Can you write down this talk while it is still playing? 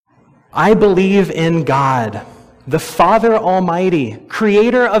I believe in God, the Father Almighty,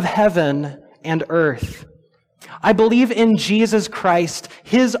 creator of heaven and earth. I believe in Jesus Christ,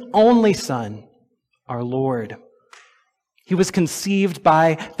 his only Son, our Lord. He was conceived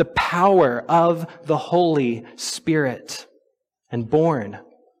by the power of the Holy Spirit and born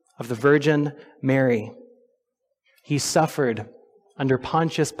of the Virgin Mary. He suffered under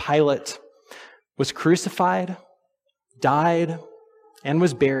Pontius Pilate, was crucified, died, and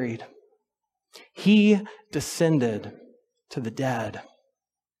was buried. He descended to the dead.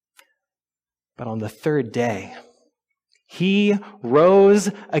 But on the third day, he rose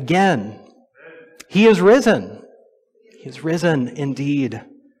again. He is risen. He is risen indeed.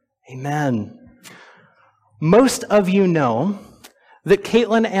 Amen. Most of you know that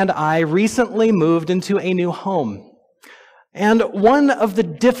Caitlin and I recently moved into a new home. And one of the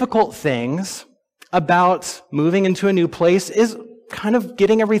difficult things about moving into a new place is kind of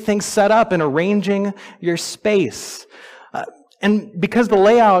getting everything set up and arranging your space. And because the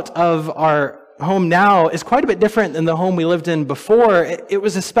layout of our home now is quite a bit different than the home we lived in before, it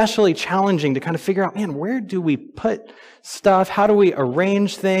was especially challenging to kind of figure out, man, where do we put stuff? How do we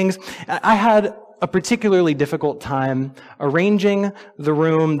arrange things? I had a particularly difficult time arranging the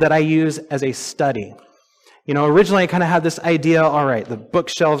room that I use as a study. You know, originally I kind of had this idea, all right, the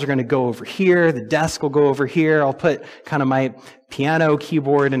bookshelves are going to go over here, the desk will go over here, I'll put kind of my piano,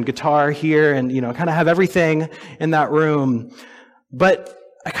 keyboard, and guitar here, and, kind of have everything in that room. But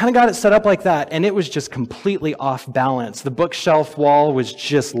I kind of got it set up like that, and it was just completely off balance. The bookshelf wall was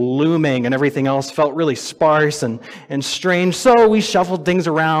just looming, and everything else felt really sparse and strange. So we shuffled things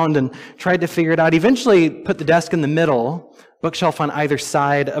around and tried to figure it out. Eventually put the desk in the middle, bookshelf on either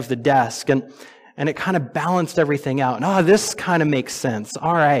side of the desk, and it kind of balanced everything out. And, this kind of makes sense.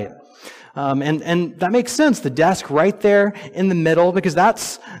 All right. And that makes sense. The desk right there in the middle, because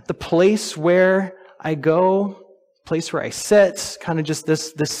that's the place where I go, place where I sit, kind of just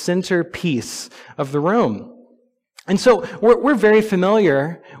this centerpiece of the room. And so we're very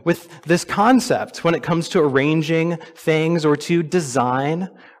familiar with this concept when it comes to arranging things or to design,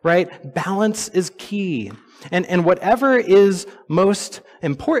 right? Balance is key. And whatever is most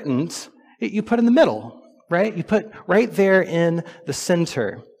important, you put in the middle, right? You put right there in the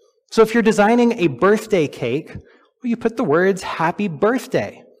center. So if you're designing a birthday cake, well, you put the words happy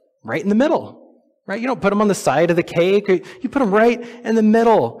birthday right in the middle, right? You don't put them on the side of the cake, or you put them right in the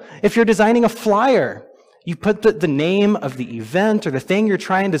middle. If you're designing a flyer, you put the name of the event or the thing you're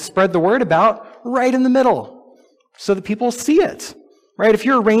trying to spread the word about right in the middle so that people see it, right? If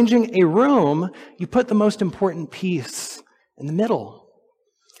you're arranging a room, you put the most important piece in the middle.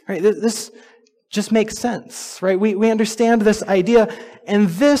 Right, this just makes sense, right? We understand this idea, and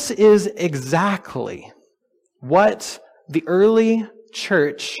this is exactly what the early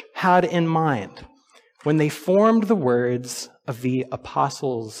church had in mind when they formed the words of the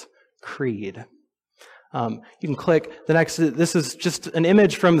Apostles' Creed. You can click the next. This is just an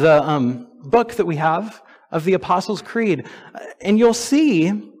image from the book that we have of the Apostles' Creed, and you'll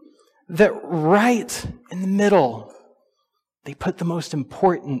see that right in the middle, they put the most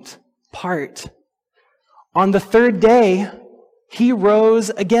important part. On the third day, he rose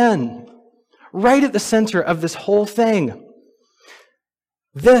again, right at the center of this whole thing.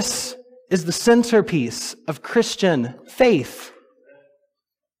 This is the centerpiece of Christian faith.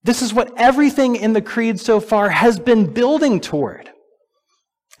 This is what everything in the creed so far has been building toward.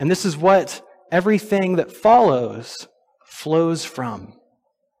 And this is what everything that follows flows from.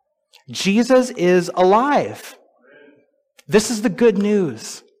 Jesus is alive. This is the good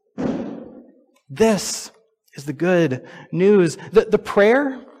news. This is the good news. The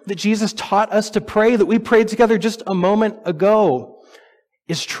prayer that Jesus taught us to pray, that we prayed together just a moment ago,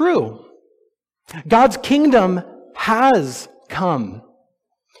 is true. God's kingdom has come.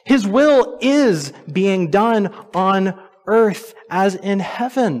 His will is being done on earth as in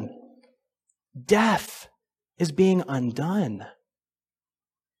heaven. Death is being undone.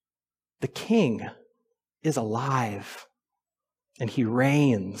 The King is alive. And he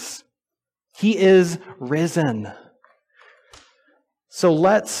reigns. He is risen. So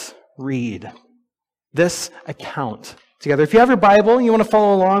let's read this account together. If you have your Bible and you want to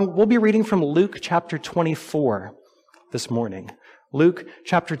follow along, we'll be reading from Luke chapter 24 this morning. Luke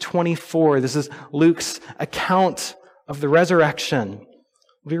chapter 24. This is Luke's account of the resurrection.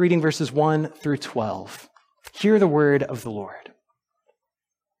 We'll be reading verses 1 through 12. Hear the word of the Lord.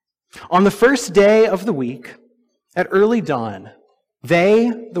 On the first day of the week, at early dawn,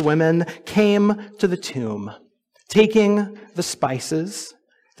 they, the women, came to the tomb, taking the spices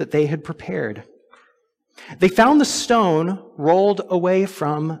that they had prepared. They found the stone rolled away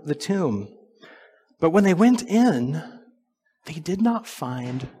from the tomb. But when they went in, they did not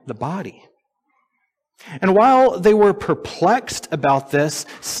find the body. And while they were perplexed about this,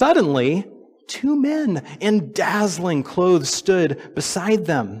 suddenly 2 men in dazzling clothes stood beside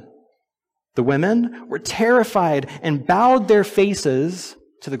them. The women were terrified and bowed their faces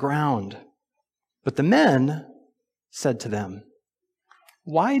to the ground. But the men said to them,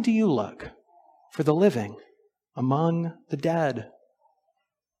 "Why do you look for the living among the dead?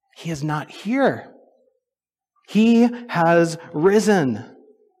 He is not here. He has risen.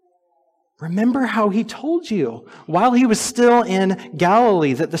 Remember how he told you while he was still in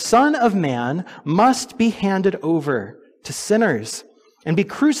Galilee that the Son of Man must be handed over to sinners and be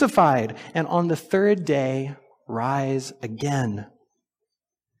crucified, and on the 3rd day rise again."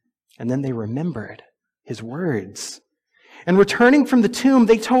 And then they remembered his words. And returning from the tomb,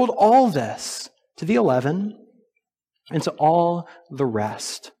 they told all this to the 11 and to all the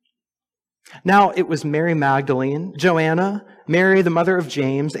rest. Now it was Mary Magdalene, Joanna, Mary the mother of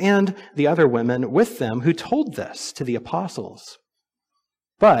James, and the other women with them who told this to the apostles.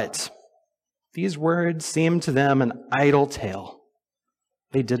 But these words seemed to them an idle tale.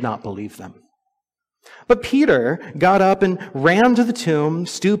 They did not believe them. But Peter got up and ran to the tomb.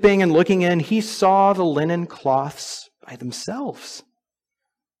 Stooping and looking in, he saw the linen cloths by themselves.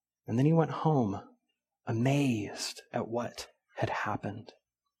 And then he went home, amazed at what had happened.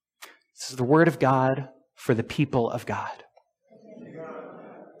 This is the word of God for the people of God.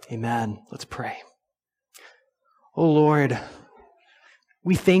 Amen. Let's pray. Oh Lord,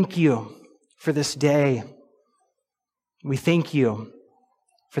 we thank you for this day. We thank you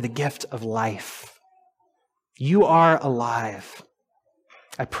for the gift of life. You are alive.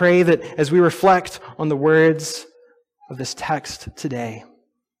 I pray that as we reflect on the words of this text today,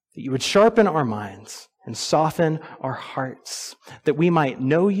 that you would sharpen our minds and soften our hearts, that we might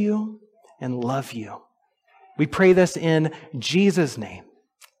know you and love you. We pray this in Jesus' name.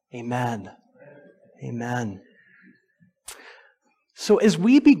 Amen. Amen. So as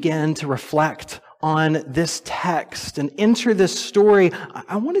we begin to reflect on this text and enter this story,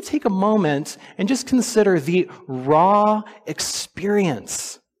 I want to take a moment and just consider the raw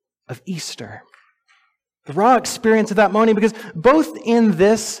experience of Easter. The raw experience of that morning, because both in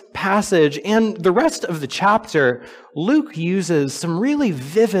this passage and the rest of the chapter, Luke uses some really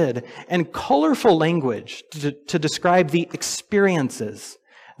vivid and colorful language to describe the experiences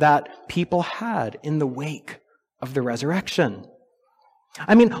that people had in the wake of the resurrection.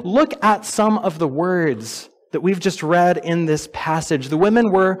 I mean, look at some of the words that we've just read in this passage. The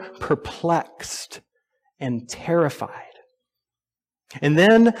women were perplexed and terrified. And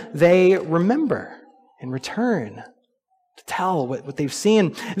then they remember and return to tell what they've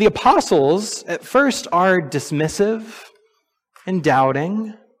seen. The apostles at first are dismissive and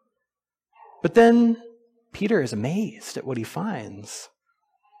doubting, but then Peter is amazed at what he finds.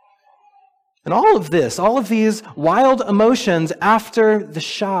 And all of these wild emotions after the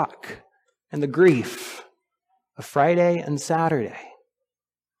shock and the grief of Friday and Saturday.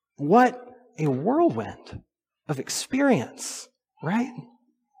 What a whirlwind of experience, right?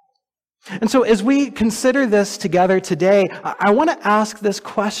 And so as we consider this together today, I want to ask this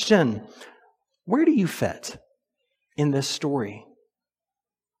question. Where do you fit in this story?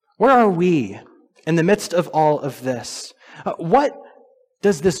 Where are we in the midst of all of this? What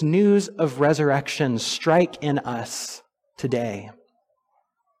does this news of resurrection strike in us today?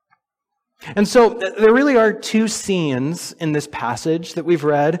 And so there really are 2 scenes in this passage that we've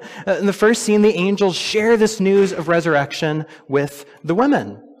read. In the first scene, the angels share this news of resurrection with the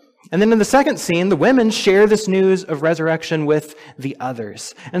women. And then in the second scene, the women share this news of resurrection with the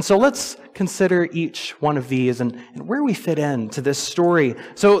others. And so let's consider each one of these and where we fit into this story.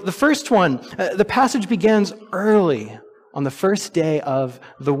 So the first one, the passage begins early on the first day of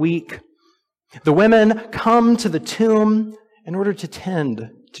the week. The women come to the tomb in order to tend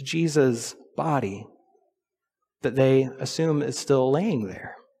to Jesus' body that they assume is still laying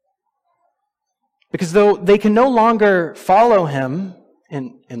there. Because though they can no longer follow him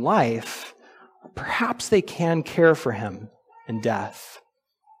in life, perhaps they can care for him in death.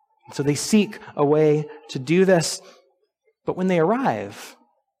 So they seek a way to do this. But when they arrive,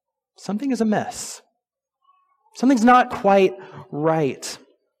 something is amiss. Something's not quite right.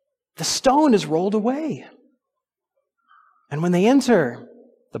 The stone is rolled away. And when they enter,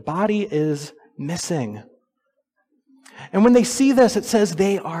 the body is missing. And when they see this, it says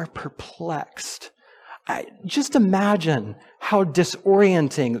they are perplexed. Just imagine how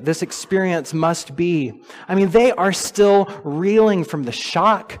disorienting this experience must be. I mean, they are still reeling from the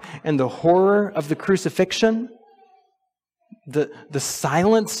shock and the horror of the crucifixion, the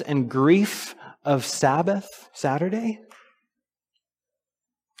silence and grief of Saturday.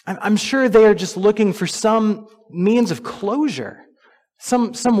 I'm sure they are just looking for some means of closure,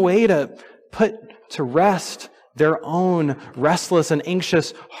 some way to put to rest their own restless and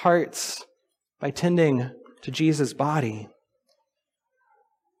anxious hearts by tending to Jesus' body.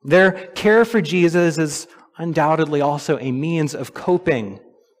 Their care for Jesus is undoubtedly also a means of coping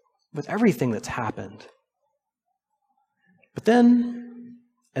with everything that's happened. But then,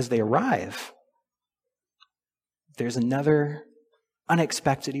 as they arrive, there's another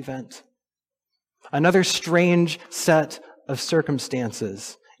unexpected event, another strange set of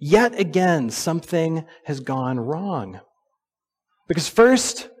circumstances. Yet again, something has gone wrong. Because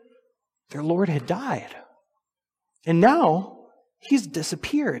first, their Lord had died. And now, he's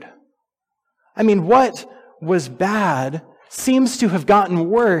disappeared. I mean, what was bad seems to have gotten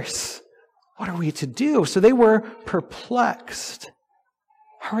worse. What are we to do? So they were perplexed.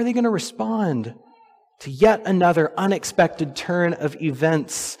 How are they going to respond to yet another unexpected turn of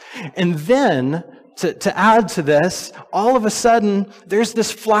events? And then, to add to this, all of a sudden, there's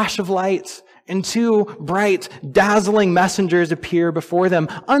this flash of light, and two bright, dazzling messengers appear before them.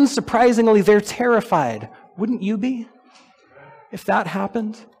 Unsurprisingly, they're terrified. Wouldn't you be if that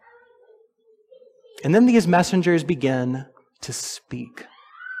happened? And then these messengers begin to speak.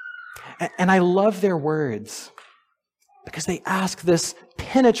 And I love their words because they ask this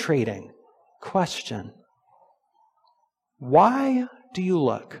penetrating question. Why do you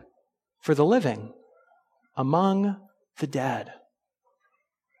look for the living among the dead?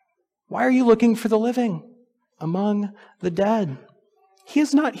 Why are you looking for the living among the dead? He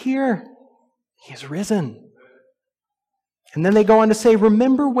is not here. He is risen. And then they go on to say,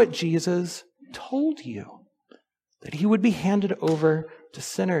 remember what Jesus told you, that he would be handed over to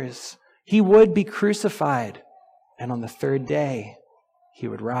sinners. He would be crucified. And on the third day, he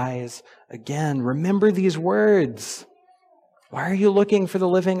would rise again. Remember these words. Why are you looking for the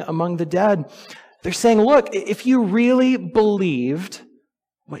living among the dead? They're saying, look, if you really believed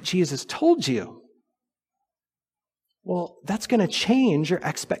what Jesus told you, well, that's going to change your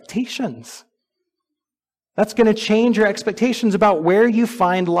expectations. That's going to change your expectations about where you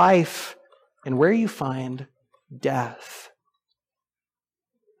find life and where you find death.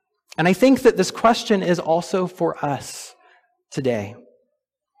 And I think that this question is also for us today.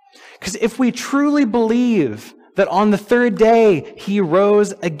 Because if we truly believe that on the third day he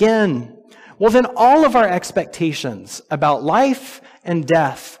rose again, well, then all of our expectations about life and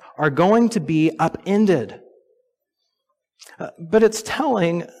death are going to be upended. But it's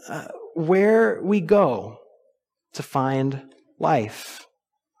telling where we go to find life,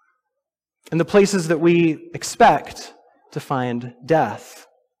 and the places that we expect to find death.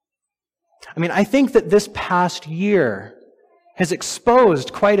 I mean, I think that this past year has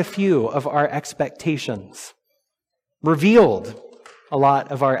exposed quite a few of our expectations, revealed a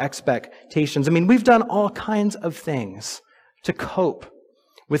lot of our expectations. I mean, we've done all kinds of things to cope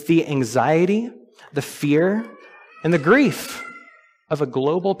with the anxiety, the fear, and the grief of a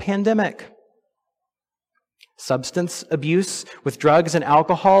global pandemic. Substance abuse with drugs and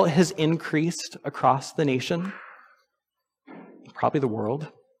alcohol has increased across the nation, probably the world.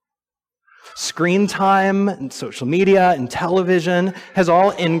 Screen time and social media and television has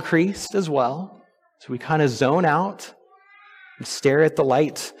all increased as well. So we kind of zone out and stare at the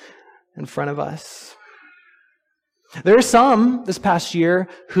light in front of us. There are some this past year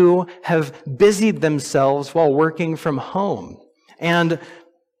who have busied themselves while working from home and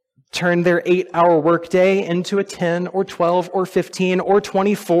turned their 8-hour workday into a 10 or 12 or 15 or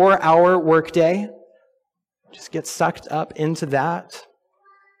 24-hour workday. Just get sucked up into that.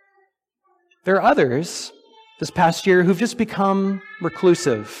 There are others this past year who've just become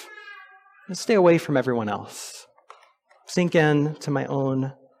reclusive and stay away from everyone else. Sink in to my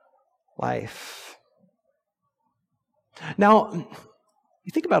own life. Now,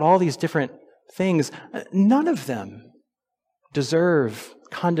 you think about all these different things, none of them deserve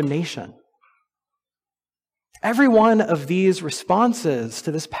condemnation. Every one of these responses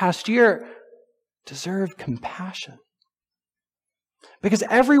to this past year deserve compassion. Because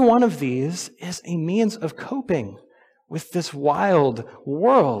every one of these is a means of coping with this wild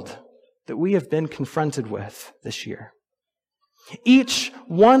world that we have been confronted with this year. Each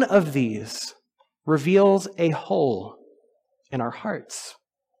one of these reveals a hole in our hearts.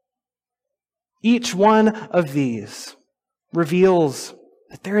 Each one of these reveals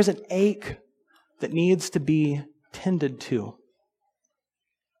that there is an ache that needs to be tended to.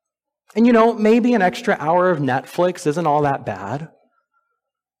 And maybe an extra hour of Netflix isn't all that bad.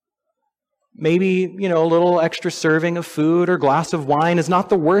 Maybe, a little extra serving of food or glass of wine is not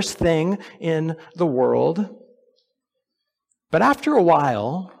the worst thing in the world. But after a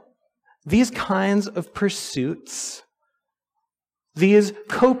while, these kinds of pursuits, these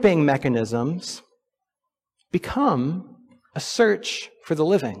coping mechanisms, become a search for the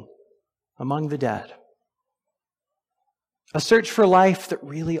living among the dead. A search for life that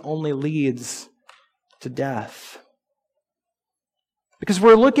really only leads to death. Because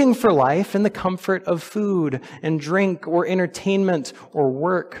we're looking for life in the comfort of food and drink or entertainment or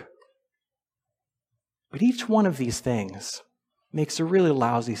work. But each one of these things makes a really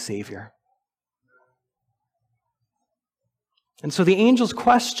lousy Savior. And so the angel's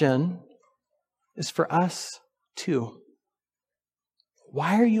question is for us too.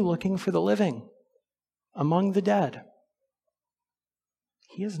 Why are you looking for the living among the dead?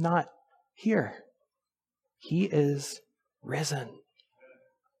 He is not here. He is risen.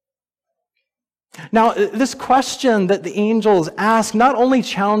 Now, this question that the angels ask not only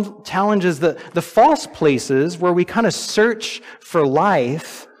challenges the false places where we kind of search for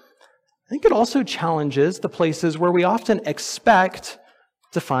life, I think it also challenges the places where we often expect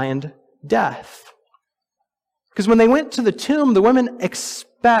to find death. Because when they went to the tomb, the women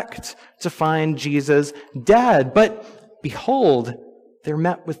expect to find Jesus dead. But behold, they're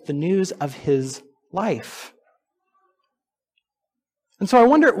met with the news of his life. And so I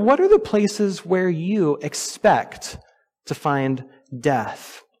wonder, what are the places where you expect to find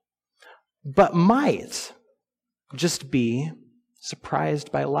death, but might just be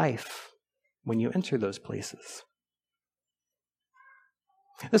surprised by life when you enter those places?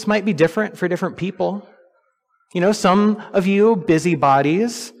 This might be different for different people. Some of you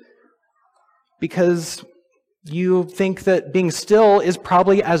busybodies, because you think that being still is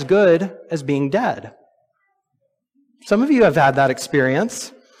probably as good as being dead. Some of you have had that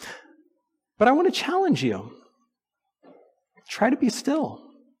experience, but I want to challenge you. Try to be still.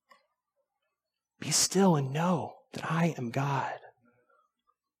 Be still and know that I am God.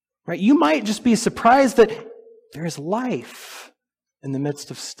 Right? You might just be surprised that there is life in the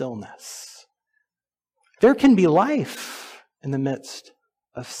midst of stillness. There can be life in the midst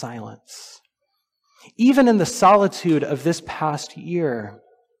of silence. Even in the solitude of this past year,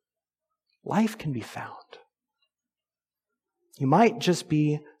 life can be found. You might just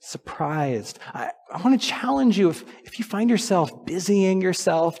be surprised. I want to challenge you, if you find yourself busying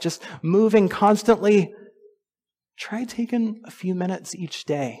yourself, just moving constantly, try taking a few minutes each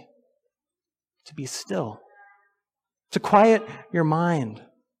day to be still, to quiet your mind,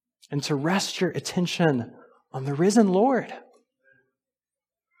 and to rest your attention on the risen Lord.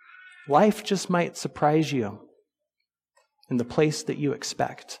 Life just might surprise you in the place that you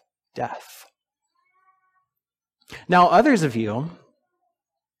expect death. Now, others of you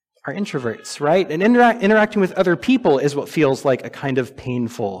are introverts, right? And interacting with other people is what feels like a kind of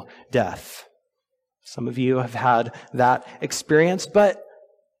painful death. Some of you have had that experience, but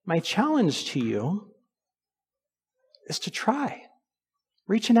my challenge to you is to try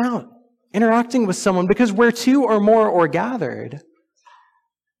reaching out, interacting with someone, because where two or more are gathered,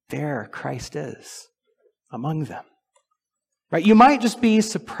 there Christ is among them. Right? You might just be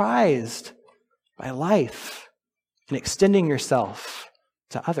surprised by life and extending yourself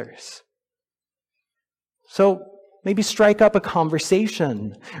to others. So maybe strike up a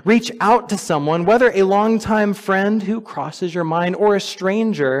conversation. Reach out to someone, whether a longtime friend who crosses your mind or a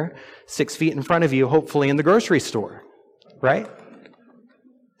stranger 6 feet in front of you, hopefully in the grocery store, right?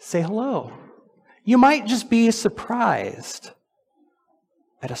 Say hello. You might just be surprised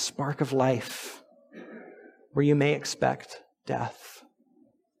at a spark of life where you may expect death.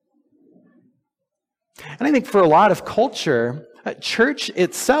 And I think for a lot of culture, church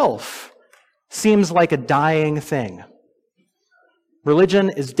itself seems like a dying thing. Religion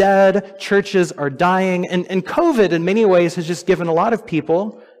is dead, churches are dying, and COVID in many ways has just given a lot of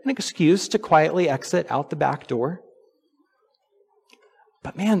people an excuse to quietly exit out the back door.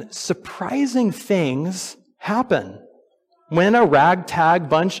 But man, surprising things happen when a ragtag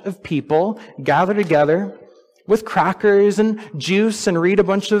bunch of people gather together with crackers and juice and read a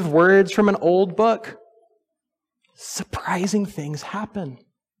bunch of words from an old book. Surprising things happen.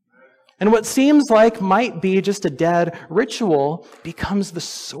 And what seems like might be just a dead ritual becomes the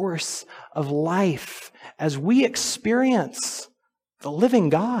source of life as we experience the living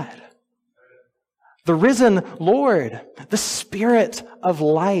God, the risen Lord, the Spirit of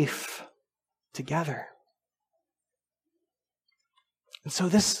life together. And so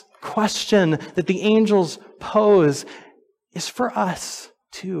this question that the angels pose is for us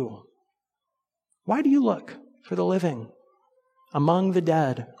too. Why do you look for the living among the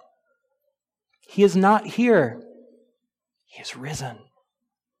dead? He is not here. He is risen.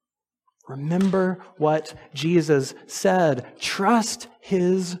 Remember what Jesus said. Trust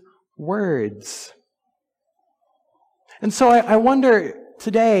his words. And so I wonder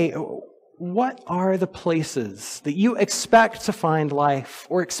today, what are the places that you expect to find life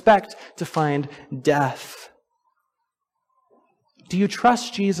or expect to find death? Do you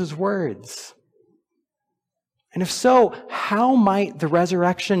trust Jesus' words? And if so, how might the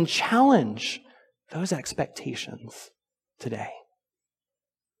resurrection challenge those expectations today?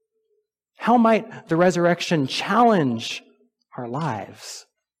 How might the resurrection challenge our lives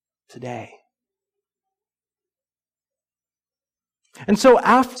today? And so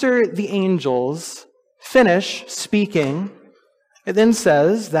after the angels finish speaking, it then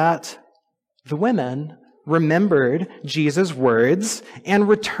says that the women remembered Jesus' words and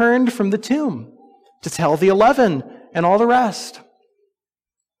returned from the tomb to tell the 11 and all the rest.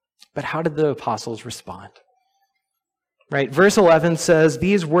 But how did the apostles respond? Right? Verse 11 says,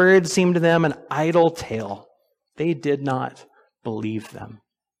 these words seemed to them an idle tale. They did not believe them.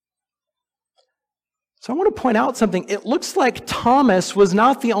 So I want to point out something. It looks like Thomas was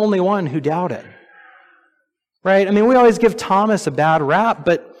not the only one who doubted. Right? I mean, we always give Thomas a bad rap,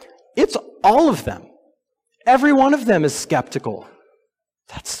 but it's all of them. Every one of them is skeptical.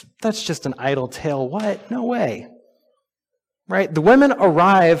 That's just an idle tale. What? No way. Right? The women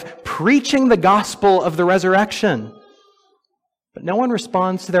arrive preaching the gospel of the resurrection, but no one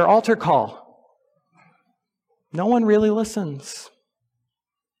responds to their altar call. No one really listens.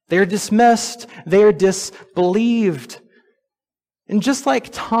 They are dismissed. They are disbelieved. And just like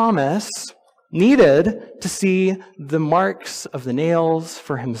Thomas needed to see the marks of the nails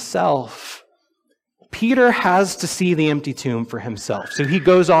for himself, Peter has to see the empty tomb for himself. So he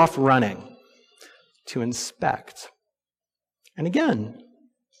goes off running to inspect. And again,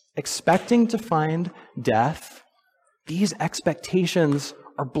 expecting to find death, these expectations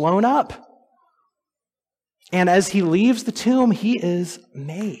are blown up. And as he leaves the tomb, he is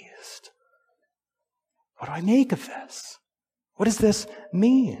amazed. What do I make of this? What does this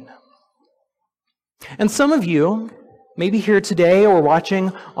mean? And some of you, maybe here today or watching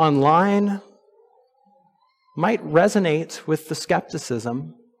online, might resonate with the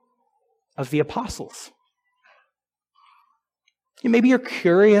skepticism of the apostles. Maybe you're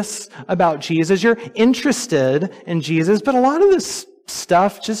curious about Jesus, you're interested in Jesus, but a lot of this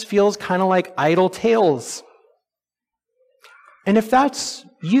stuff just feels kind of like idle tales. And if that's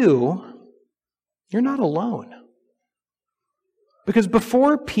you, you're not alone. Because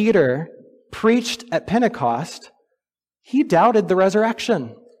before Peter preached at Pentecost, he doubted the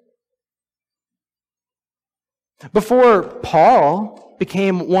resurrection. Before Paul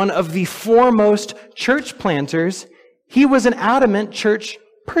became one of the foremost church planters, he was an adamant church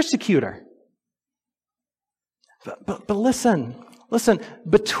persecutor. But listen,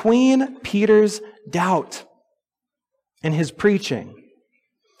 between Peter's doubt and his preaching,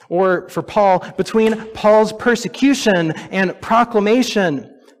 or for Paul, between Paul's persecution and proclamation,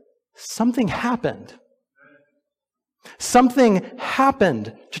 something happened. Something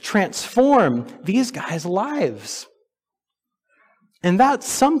happened to transform these guys' lives. And that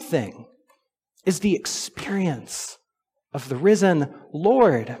something is the experience of the risen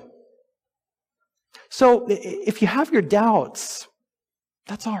Lord. So if you have your doubts,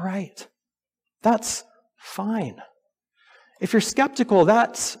 that's all right. That's fine. If you're skeptical,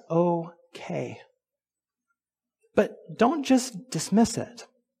 that's okay. But don't just dismiss it.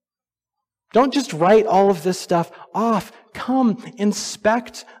 Don't just write all of this stuff off. Come,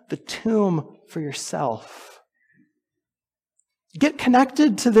 inspect the tomb for yourself. Get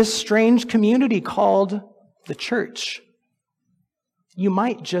connected to this strange community called the church. You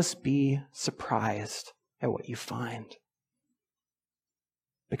might just be surprised at what you find.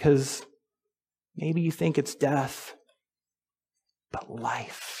 Because maybe you think it's death, but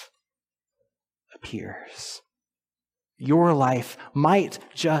life appears. Your life might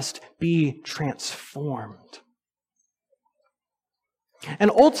just be transformed. And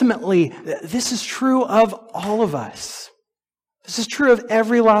ultimately, this is true of all of us. This is true of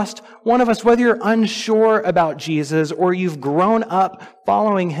every last one of us, whether you're unsure about Jesus or you've grown up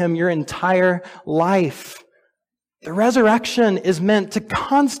following him your entire life. The resurrection is meant to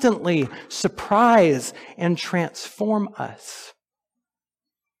constantly surprise and transform us.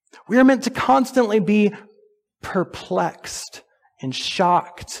 We are meant to constantly be perplexed and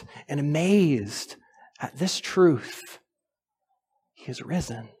shocked and amazed at this truth. He is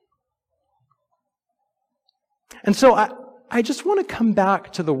risen. And so I just want to come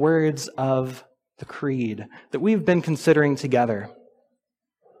back to the words of the creed that we've been considering together.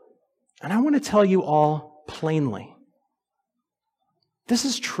 And I want to tell you all plainly, this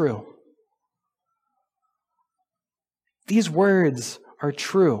is true. These words are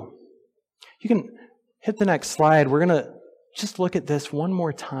true. You can hit the next slide. We're going to just look at this one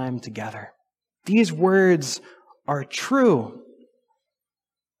more time together. These words are true.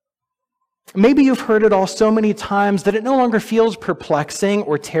 Maybe you've heard it all so many times that it no longer feels perplexing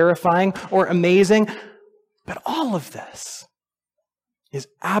or terrifying or amazing, but all of this is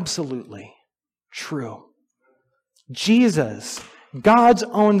absolutely true. Jesus, God's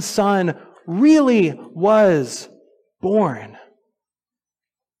own Son, really was born.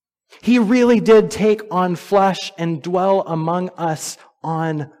 He really did take on flesh and dwell among us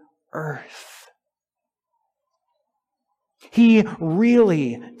on earth. He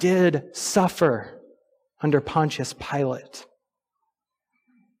really did suffer under Pontius Pilate.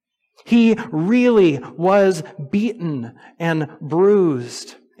 He really was beaten and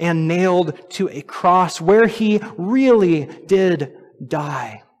bruised and nailed to a cross where he really did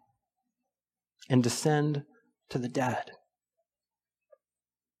die and descend to the dead.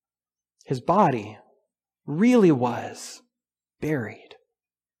 His body really was buried.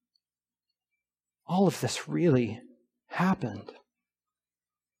 All of this really happened.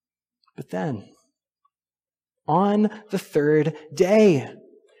 But then, on the third day,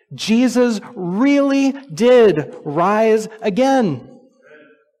 Jesus really did rise again.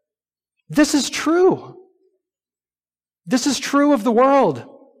 This is true. This is true of the world.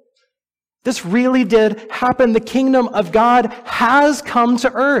 This really did happen. The kingdom of God has come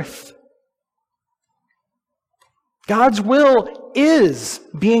to earth. God's will is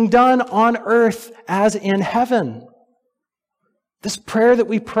being done on earth as in heaven. This prayer that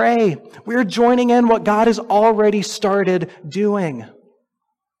we pray, we're joining in what God has already started doing.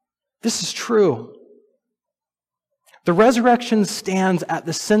 This is true. The resurrection stands at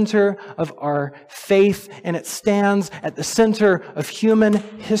the center of our faith, and it stands at the center of human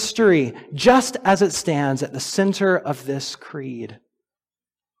history, just as it stands at the center of this creed.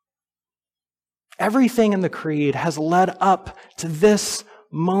 Everything in the creed has led up to this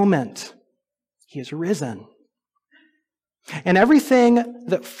moment. He is risen. And everything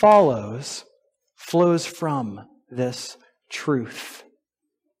that follows flows from this truth.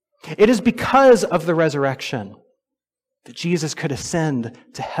 It is because of the resurrection that Jesus could ascend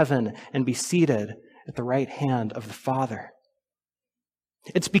to heaven and be seated at the right hand of the Father.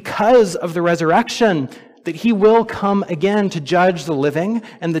 It's because of the resurrection that he will come again to judge the living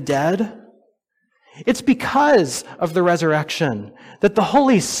and the dead. It's because of the resurrection that the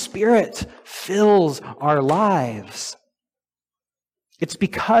Holy Spirit fills our lives. It's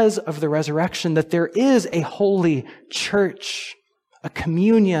because of the resurrection that there is a holy church, a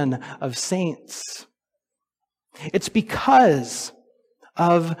communion of saints. It's because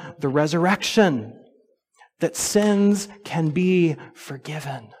of the resurrection that sins can be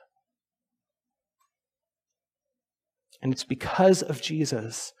forgiven. And it's because of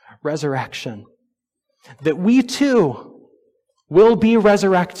Jesus' resurrection that we too will be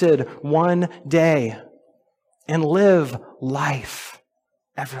resurrected one day and live life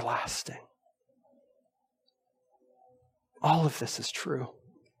everlasting. All of this is true.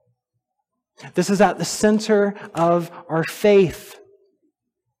 This is at the center of our faith.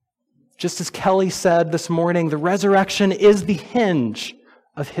 Just as Kelly said this morning, the resurrection is the hinge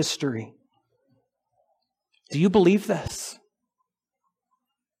of history. Do you believe this?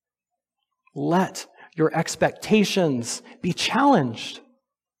 Let your expectations be challenged.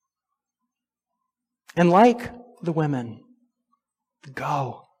 And like the women,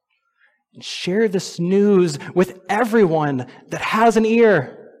 go and share this news with everyone that has an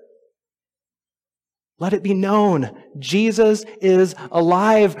ear. Let it be known Jesus is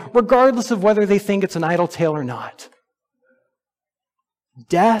alive, regardless of whether they think it's an idle tale or not.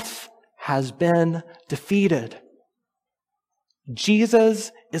 Death has been defeated.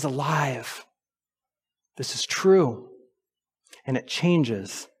 Jesus is alive. This is true, and it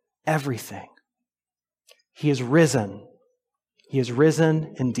changes everything. He is risen. He is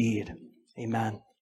risen indeed. Amen.